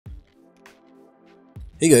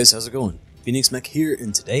Hey guys, how's it going? Fynixmech here,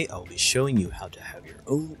 and today I'll be showing you how to have your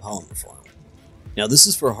own polymer farm. Now this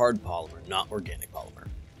is for hard polymer, not organic polymer.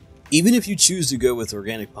 Even if you choose to go with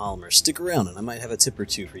organic polymer, stick around and I might have a tip or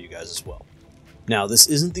two for you guys as well. Now this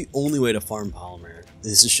isn't the only way to farm polymer,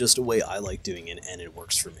 this is just a way I like doing it and it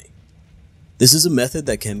works for me. This is a method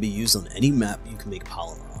that can be used on any map you can make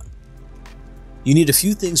polymer on. You need a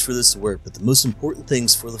few things for this to work, but the most important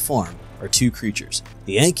things for the farm are two creatures,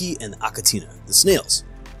 the Anki and the Akatina, the snails.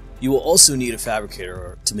 You will also need a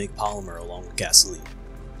fabricator to make polymer along with gasoline.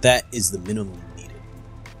 That is the minimum needed.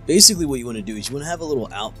 Basically what you want to do is you want to have a little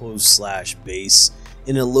outpost / base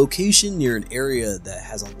in a location near an area that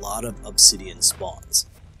has a lot of obsidian spawns.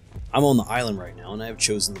 I'm on the island right now and I have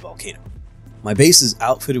chosen the volcano. My base is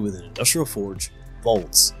outfitted with an industrial forge,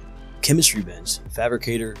 vaults, chemistry bench,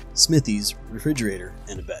 fabricator, smithies, refrigerator,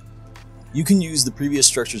 and a bed. You can use the previous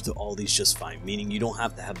structures to all these just fine, meaning you don't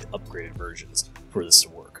have to have the upgraded versions for this to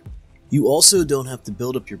work. You also don't have to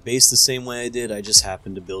build up your base the same way I did, I just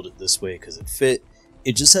happened to build it this way because it fit.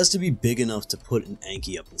 It just has to be big enough to put an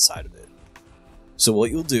Anki up inside of it. So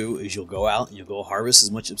what you'll do is you'll go out and you'll go harvest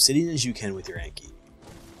as much obsidian as you can with your Anki.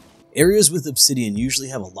 Areas with obsidian usually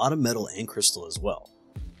have a lot of metal and crystal as well.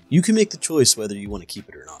 You can make the choice whether you want to keep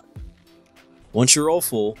it or not. Once you're all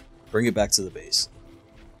full, bring it back to the base.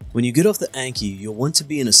 When you get off the Anki, you'll want to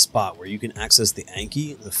be in a spot where you can access the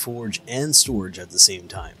Anki, the forge, and storage at the same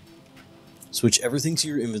time. Switch everything to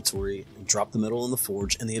your inventory and drop the metal in the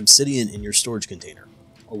forge and the obsidian in your storage container,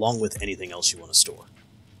 along with anything else you want to store.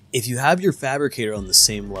 If you have your fabricator on the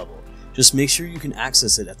same level, just make sure you can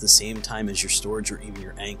access it at the same time as your storage or even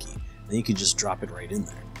your Anki, and you can just drop it right in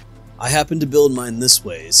there. I happen to build mine this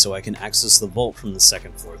way so I can access the vault from the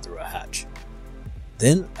second floor through a hatch.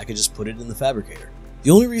 Then I can just put it in the fabricator.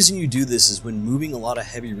 The only reason you do this is when moving a lot of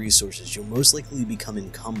heavy resources, you'll most likely become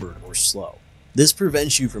encumbered or slow. This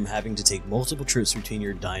prevents you from having to take multiple trips between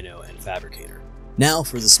your dino and fabricator. Now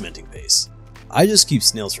for the cementing paste. I just keep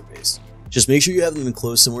snails for paste. Just make sure you have them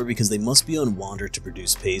enclosed somewhere because they must be on wander to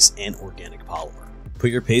produce paste and organic polymer.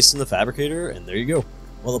 Put your paste in the fabricator and there you go.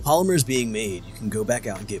 While the polymer is being made, you can go back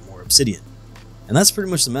out and get more obsidian. And that's pretty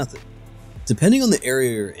much the method. Depending on the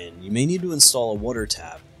area you're in, you may need to install a water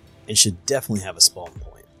tap and should definitely have a spawn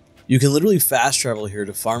point. You can literally fast travel here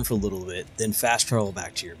to farm for a little bit, then fast travel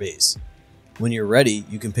back to your base. When you're ready,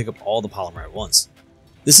 you can pick up all the polymer at once.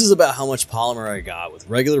 This is about how much polymer I got with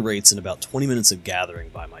regular rates in about 20 minutes of gathering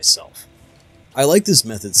by myself. I like this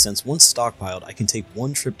method since once stockpiled, I can take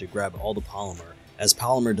one trip to grab all the polymer as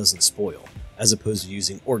polymer doesn't spoil, as opposed to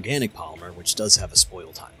using organic polymer which does have a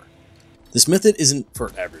spoil timer. This method isn't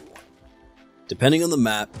for everyone, depending on the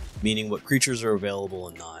map, meaning what creatures are available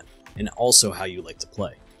and not, and also how you like to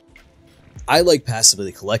play. I like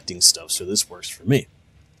passively collecting stuff, so this works for me.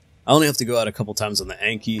 I only have to go out a couple times on the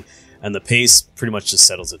Anki, and the pace pretty much just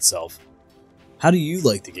settles itself. How do you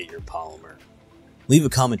like to get your polymer? Leave a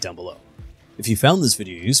comment down below. If you found this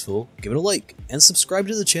video useful, give it a like, and subscribe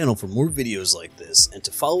to the channel for more videos like this, and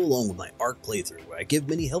to follow along with my Ark playthrough where I give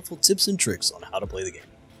many helpful tips and tricks on how to play the game.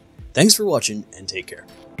 Thanks for watching, and take care.